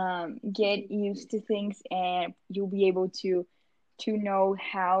get used to things, and you'll be able to know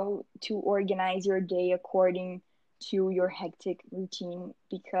how to organize your day according to your hectic routine.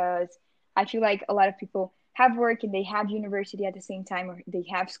 Because I feel like a lot of people have work and they have university at the same time, or they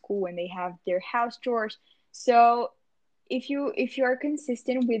have school and they have their house chores. So if you are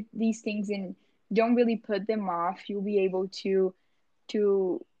consistent with these things and don't really put them off, you'll be able to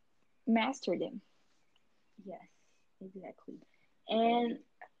master them. Yes, exactly. And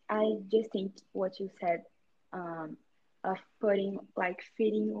I just think what you said, um, of putting like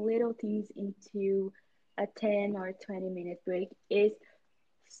fitting little things into a 10 or 20-minute break is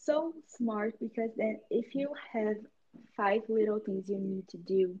so smart, because then if you have five little things you need to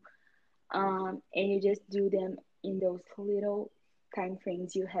do, and you just do them in those little time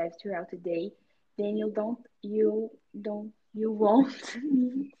frames you have throughout the day, then you won't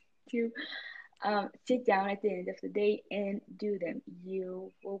need to sit down at the end of the day and do them.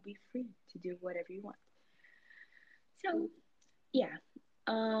 You will be free to do whatever you want. So yeah,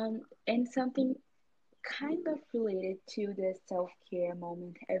 and something kind of related to the self-care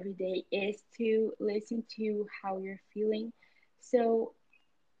moment every day is to listen to how you're feeling. So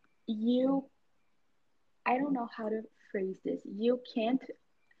you, I don't know how to phrase this. You can't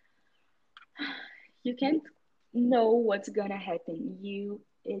know what's gonna happen.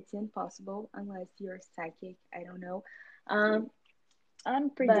 It's impossible unless you're psychic. I don't know.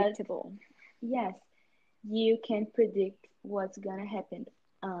 But Unpredictable. yes, you can predict what's gonna happen.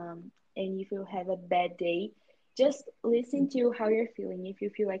 And if you have a bad day, just listen to how you're feeling. If you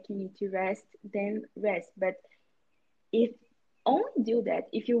feel like you need to rest, then rest. But if only do that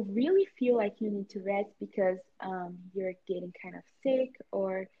if you really feel like you need to rest because you're getting kind of sick,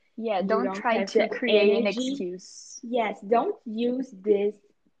 or Yeah, you don't don't try have to the create an energy. excuse. Yes, don't use this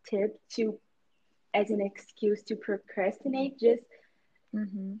tip to as an excuse to procrastinate. Just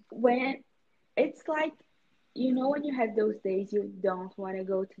Mm-hmm. when it's like, when you have those days you don't want to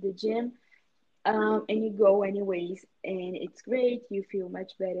go to the gym, and you go anyways, and it's great, you feel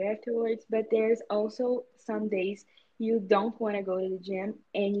much better afterwards. But there's also some days you don't want to go to the gym,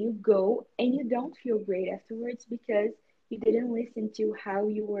 and you go and you don't feel great afterwards because you didn't listen to how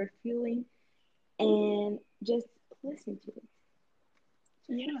you were feeling, and just listen to it. Just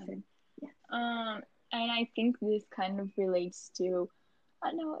Yeah. listen. Yeah. And I think this kind of relates to,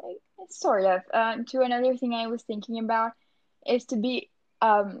 I don't know, sort of, to another thing I was thinking about, is to be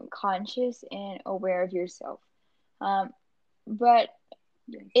conscious and aware of yourself. Um, but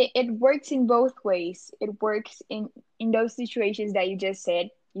Yes. it works in both ways. It works in those situations that you just said.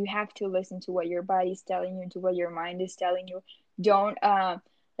 You have to listen to what your body's telling you, to what your mind is telling you. Don't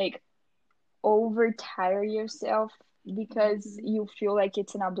like overtire yourself because Hmm. you feel like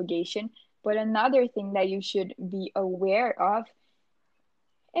it's an obligation. But another thing that you should be aware of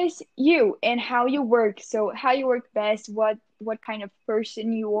is you and how you work. So how you work best, what kind of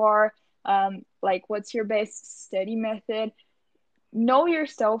person you are, like what's your best study method. Know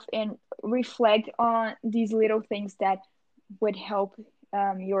yourself and reflect on these little things that would help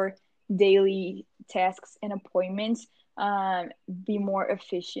your daily tasks and appointments be more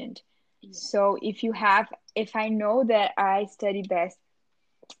efficient. Yes. So if I know that I study best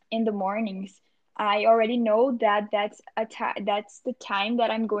in the mornings, I already know that that's the time that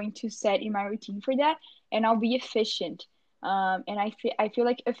I'm going to set in my routine for that, and I'll be efficient. And I feel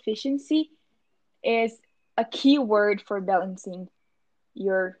like efficiency is a key word for balancing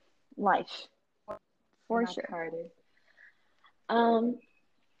your life, for Not sure. harder. Um,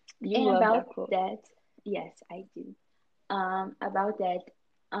 You and love about that quote. that, yes, I do. About that,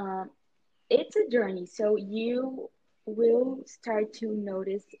 um, it's a journey. So you will start to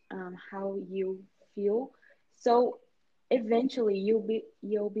notice how you feel. So eventually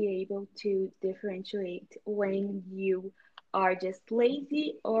you'll be able to differentiate when you are just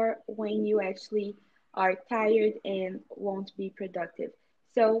lazy or when you actually are tired and won't be productive.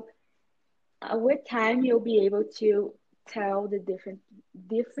 So with time, you'll be able to tell the difference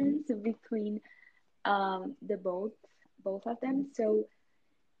between the both of them. So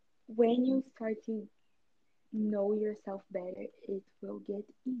when you start to know yourself better, it will get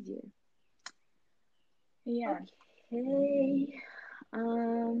easier. Yeah. Okay.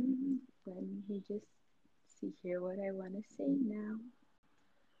 Let me just see here what I want to say now.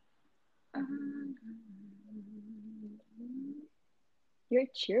 Um, You're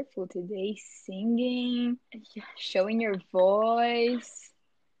cheerful today, singing, yeah, showing your voice.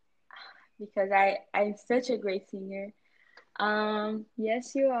 because I'm such a great singer. Um,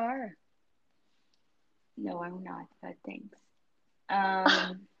 Yes, you are. no, I'm not, but thanks.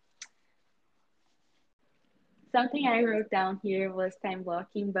 Um, Something I wrote down here was time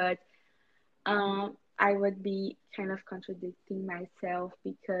blocking, but I would be kind of contradicting myself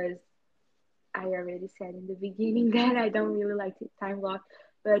because I already said in the beginning that I don't really like to time block.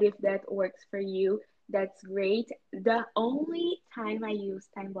 But if that works for you, that's great. The only time I use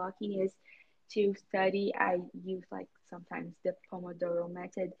time blocking is to study. I use like sometimes the Pomodoro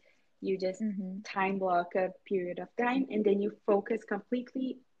method. You just Mm-hmm. time block a period of time and then you focus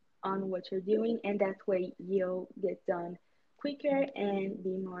completely on what you're doing, and that way you'll get done quicker and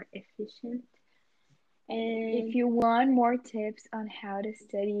be more efficient. If And you want more tips on how to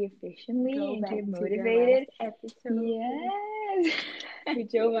study efficiently go and back get to the last motivated, episode yes.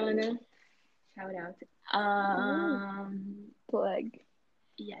 with Giovanna. Shout out. Ooh, plug.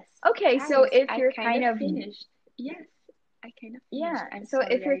 Yes, Okay, so guys, if I you're kind kind of of, finished. Yes, I kind of finished. yeah, I'm so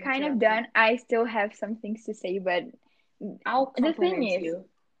if sorry you're I kind of interrupted. done, I still have some things to say, but I'll the thing compliment is, you.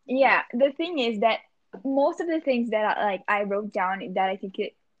 yeah, the thing is that most of the things that I wrote down that I think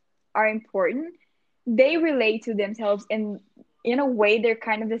are important, they relate to themselves, and in a way they're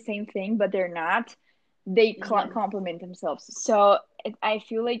kind of the same thing, but they're not. They Yes, complement themselves. So I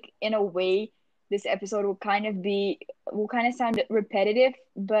feel like in a way this episode will kind of sound repetitive,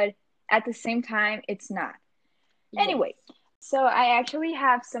 but at the same time it's not. yes, Anyway, so I actually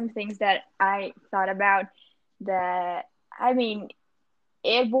have some things that I thought about that, I mean,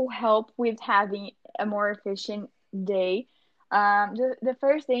 it will help with having a more efficient day. The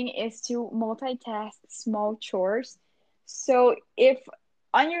first thing is to multitask small chores. So if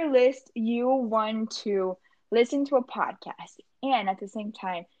on your list you want to listen to a podcast and at the same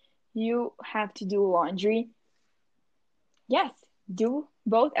time you have to do laundry, yes, do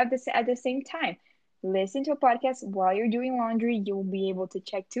both at the same time. Listen to a podcast while you're doing laundry. You'll be able to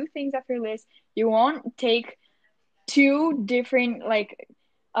check two things off your list. You won't take two different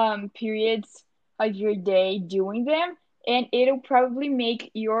periods of your day doing them, and it'll probably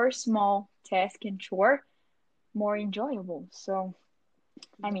make your small task and chore more enjoyable. So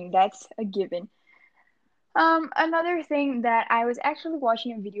I yes. mean that's a given. Another thing that I was actually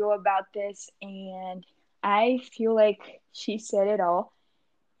watching a video about this, and I feel like she said it all,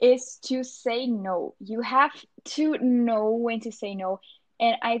 is to say no. You have to know when to say no,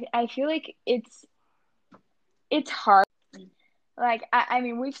 and I feel like it's hard. Like I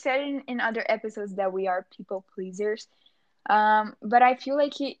mean, we've said in other episodes that we are people pleasers. But I feel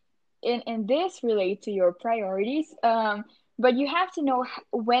like in this relate to your priorities. But you have to know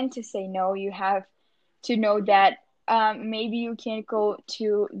when to say no. You have to know that maybe you can't go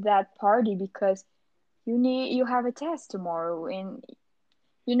to that party because you have a test tomorrow, and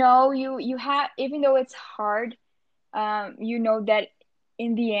you have, even though it's hard, you know that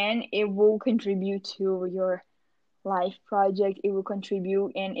in the end it will contribute to your life project. It will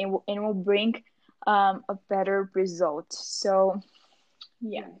contribute, and it will bring a better result. So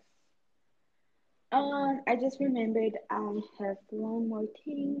yeah. Yes. I just remembered I have one more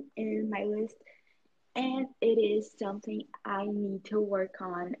thing in my list, and it is something I need to work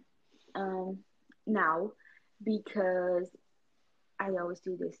on um now because I always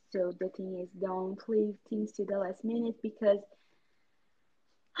do this. So the thing is, don't leave things to the last minute because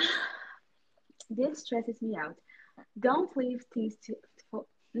this stresses me out. Don't leave things to for-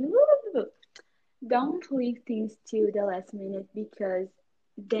 don't leave things to the last minute because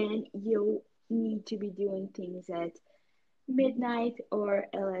then you'll need to be doing things at midnight or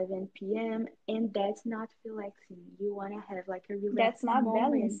 11 p.m. and that's not relaxing. You want to have like a That's relaxing not moment.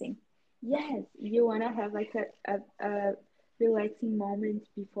 balancing. Yes, you want to have like a relaxing moment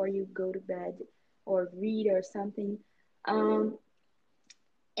before you go to bed or read or something. Um,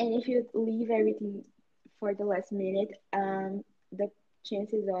 and if you leave everything for the last minute, the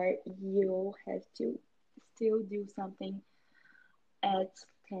chances are you'll have to still do something at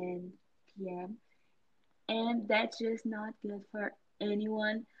 10 p.m. and that's just not good for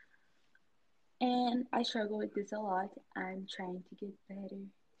anyone. And I struggle with this a lot. I'm trying to get better.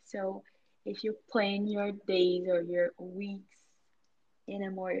 So if you plan your days or your weeks in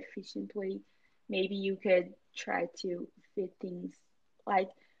a more efficient way, maybe you could try to fit things like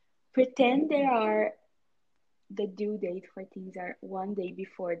pretend there are the due date for things are one day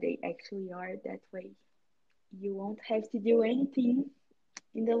before they actually are. That way you won't have to do anything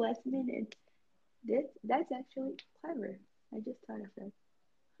in the last minute. That's actually clever. I just thought of that.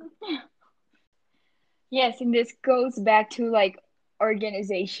 Yes, and this goes back to like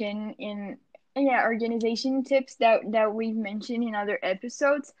organization in yeah, organization tips that we've mentioned in other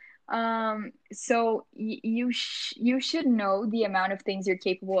episodes. So you should know the amount of things you're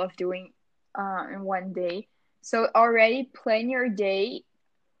capable of doing in one day. So already plan your day,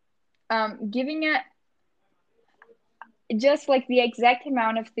 giving it just like the exact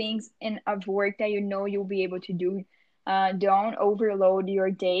amount of things and of work that you know you'll be able to do. Don't overload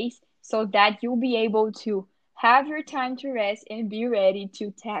your days so that you'll be able to have your time to rest and be ready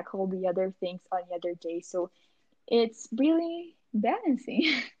to tackle the other things on the other day. So it's really balancing.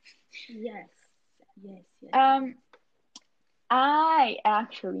 Yes, yes, yes, yes. um, I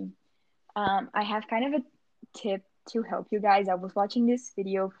actually I have kind of a tip to help you guys. I was watching this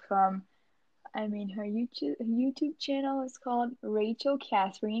video from her YouTube channel is called Rachel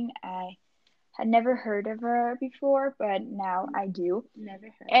Catherine. I had never heard of her before, but now I do. Never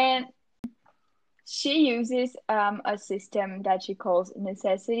heard of And her. she uses a system that she calls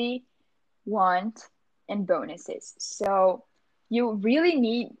necessity, want, and bonuses. So you really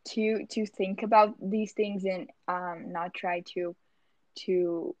need to think about these things and not try to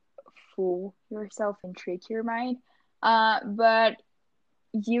fool yourself and trick your mind. But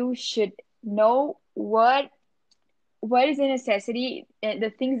you should know what is a necessity,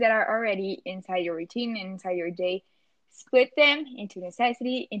 the things that are already inside your routine and inside your day, split them into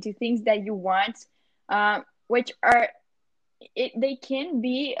necessity, into things that you want, which are they can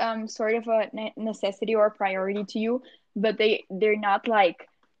be sort of a necessity or a priority to you, but they're not like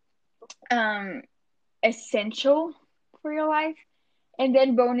um essential for your life. And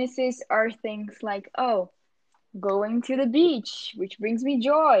then bonuses are things like, oh, going to the beach, which brings me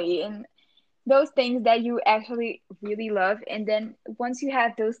joy, and those things that you actually really love. And then once you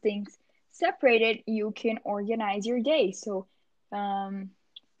have those things separated, you can organize your day. So um,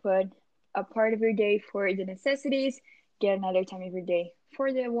 put a part of your day for the necessities, get another time of your day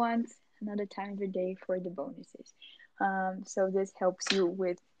for the wants, another time of your day for the bonuses. So this helps you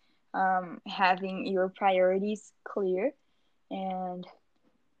with having your priorities clear. And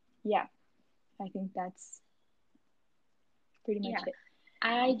yeah, I think that's pretty much Yeah, it.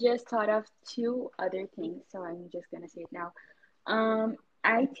 I just thought of two other things, so I'm just gonna say it now. Um,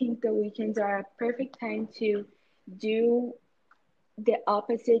 I think the weekends are a perfect time to do the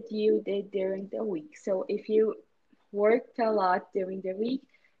opposite you did during the week. So if you worked a lot during the week,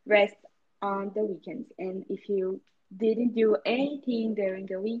 rest on the weekends. And if you didn't do anything during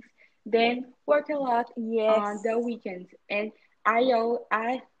the weeks, then work a lot on Yes. the weekends. And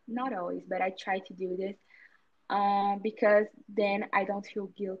I not always, but I try to do this because then I don't feel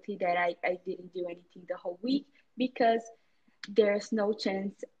guilty that I didn't do anything the whole week because there's no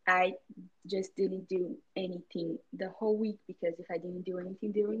chance I just didn't do anything the whole week because if I didn't do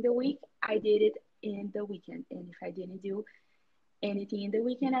anything during the week, I did it in the weekend. And if I didn't do anything in the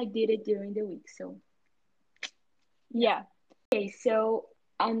weekend, I did it during the week. So, yeah. Yeah. Okay, so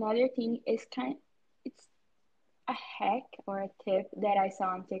another thing is it's a hack or a tip that I saw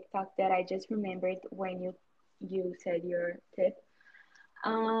on TikTok that I just remembered when you said your tip.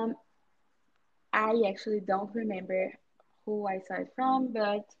 Um, I actually don't remember who I saw it from,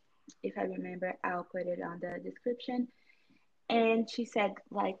 but if I remember, I'll put it on the description. And she said,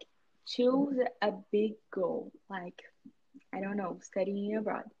 like, choose a big goal, like, I don't know, studying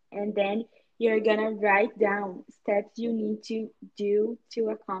abroad. And then you're gonna write down steps you need to do to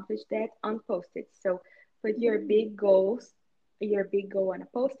accomplish that on post-it. So put your big goal on a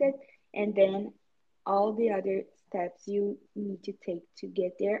post-it, and then all the other steps you need to take to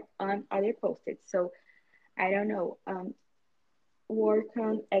get there on other post-its. So I don't know, work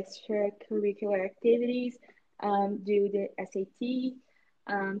on extracurricular activities, do the SAT,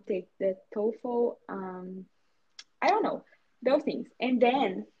 take the TOEFL, I don't know, those things. And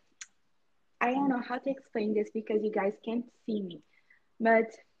then I don't know how to explain this because you guys can't see me,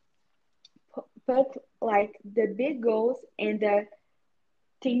 but put like the big goals and the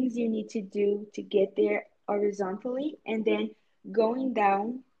things you need to do to get there horizontally, and then going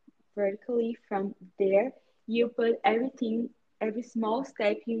down vertically from there, you put everything, every small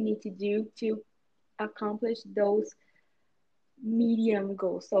step you need to do to accomplish those medium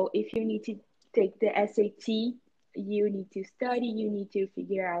goals. So if you need to take the SAT, you need to study, you need to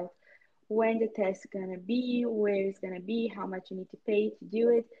figure out when the test is gonna be, where it's gonna be, how much you need to pay to do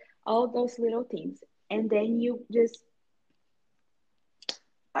it, all those little things. And then you just,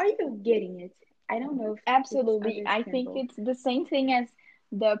 are you getting it? I don't know if it's Absolutely. I think understandable. it's the same thing as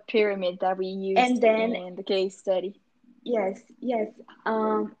the pyramid that we And used then, in the case study. yes, yes.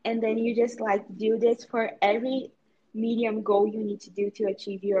 And then you just like do this for every medium goal you need to do to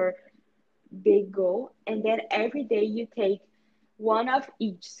achieve your big goal. And then every day you take one of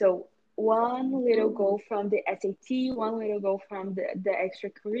each. So one little goal from the SAT, one little goal from the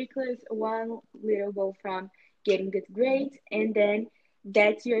extracurriculars, one little goal from getting good grades, and then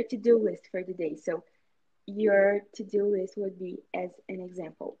that's your to-do list for the day. So your to-do list would be, as an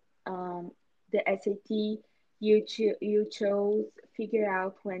example, the SAT, you chose figure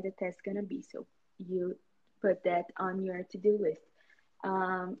out when the test's gonna be, so you put that on your to-do list.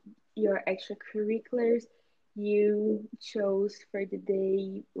 um, your extracurriculars you chose for the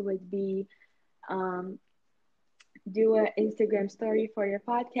day would be, um, do an Instagram story for your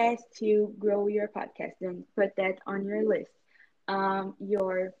podcast to grow your podcast. Then put that on your list.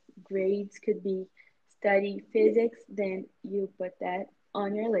 Your grades could be study physics, then you put that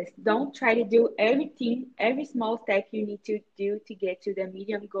on your list. Don't try to do everything, every small step you need to do to get to the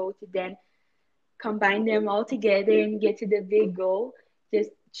medium goal to then combine them all together and get to the big goal.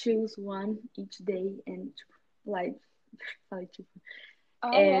 Just choose one each day and like like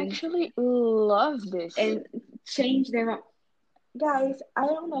I and actually love this. and change them up. Guys, I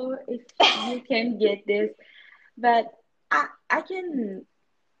don't know if you can get this, but I can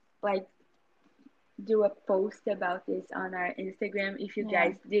like do a post about this on our Instagram if you Yeah.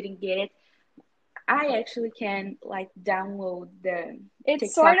 guys didn't get it. I actually can like download the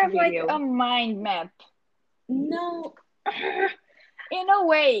It's sort TikTok of like a video. mind map. No. In a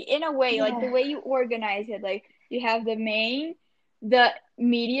way, like the Yeah. way you organize it, like you have the main, the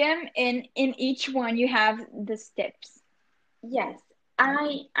medium, and in each one you have the steps. Yes,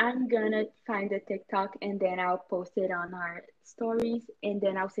 I'm gonna find the TikTok and then I'll post it on our stories and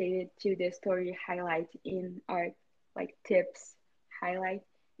then I'll save it to the story highlight in our like tips highlight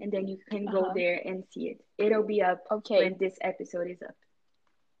and then you can go Uh-huh. there and see it. It'll be up when Okay. this episode is up.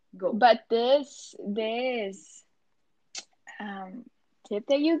 Go. But this um tip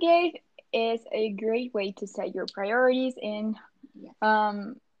that you gave is a great way to set your priorities and Yes.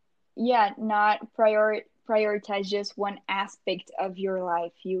 um yeah, not prioritize just one aspect of your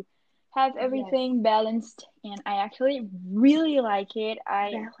life. You have Yes. everything balanced, and I actually really like it. I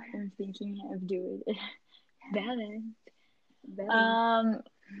am Balance. thinking of doing it. Balance. Balance. Um,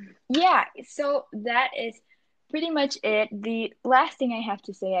 yeah, so that is pretty much it. The last thing I have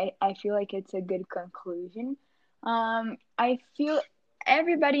to say, I feel like it's a good conclusion. I feel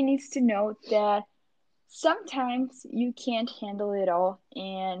everybody needs to know that sometimes you can't handle it all,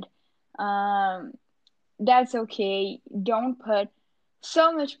 and um, that's okay. Don't put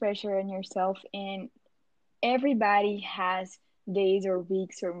so much pressure on yourself, and everybody has days or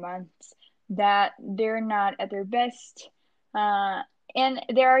weeks or months that they're not at their best. Uh, and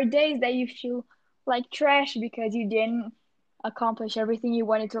there are days that you feel like trash because you didn't accomplish everything you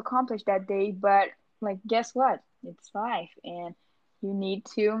wanted to accomplish that day. But, like, guess what? It's life, and you need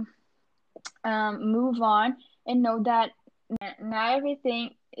to move on and know that not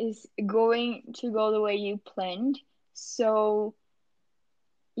everything is going to go the way you planned. So,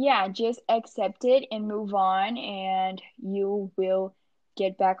 yeah, just accept it and move on, and you will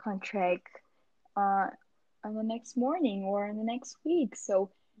get back on track uh, on the next morning or in the next week. So,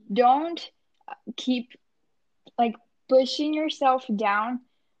 don't keep like pushing yourself down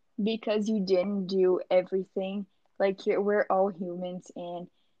because you didn't do everything. Like, we're all humans, and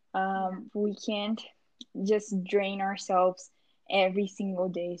Yeah. we can't just drain ourselves every single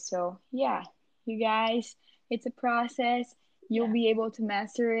day. So, yeah, you guys, it's a process. You'll Yeah. be able to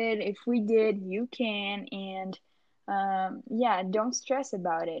master it. If we did, you can. And yeah, don't stress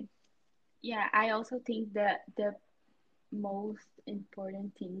about it. Yeah, I also think that the most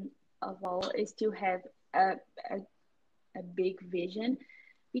important thing of all is to have a, a a big vision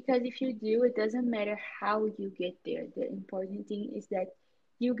because if you do, it doesn't matter how you get there. The important thing is that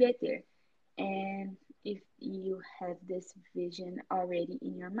you get there. And if you have this vision already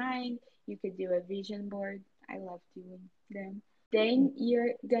in your mind, you could do a vision board. I love doing them. Then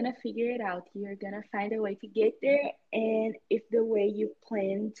you're gonna figure it out. You're gonna find a way to get there. And if the way you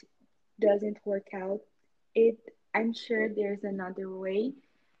planned doesn't work out, it I'm sure there's another way.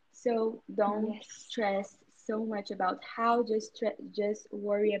 So don't Yes. stress so much about how, just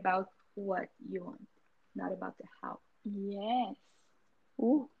worry about what you want, not about the how. Yes.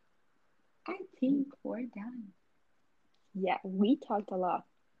 Ooh, I think we're done. yeah, we talked a lot.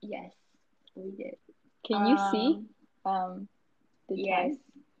 Yes, we did. Can you see Um, um the yes, time?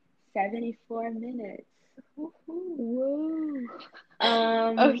 74 minutes. Woohoo. Whoa.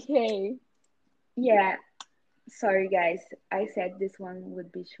 Um, Okay. yeah, sorry guys. I said this one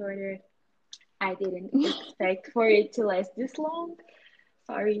would be shorter. I didn't expect for it to last this long.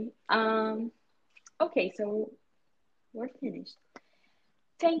 Sorry. Okay, so we're finished.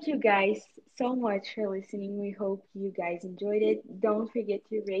 Thank you guys so much for listening. We hope you guys enjoyed it. Don't forget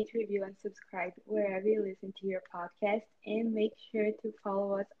to rate, review, and subscribe wherever you listen to your podcast. And make sure to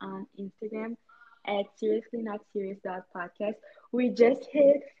follow us on Instagram at seriously not serious podcast. We just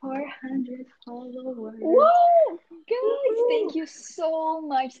hit 400 followers. Whoa, guys, Woohoo! thank you so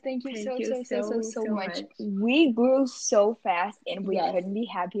much. Thank you Thank so, you so, so, so, so, so so much. much. We grew so fast and we Yes. couldn't be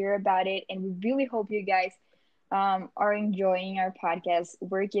happier about it. And we really hope you guys are enjoying our podcast.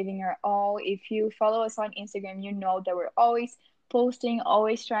 We're giving our all. If you follow us on Instagram, you know that we're always posting,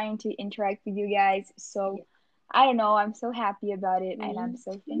 always trying to interact with you guys. So Yeah. I don't know, I'm so happy about it and I'm Me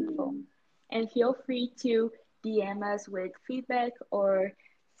so thankful. too. And feel free to DM us with feedback or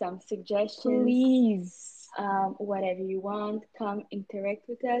some suggestions, Please. whatever you want. Come interact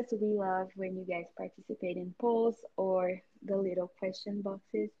with us. We love when you guys participate in polls or the little question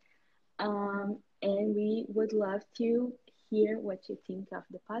boxes. And we would love to hear what you think of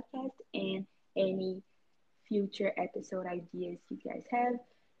the podcast and any future episode ideas you guys have.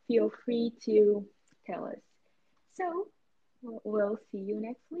 Feel free to tell us. So, we'll see you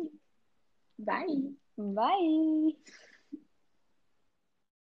next week. Bye. Bye.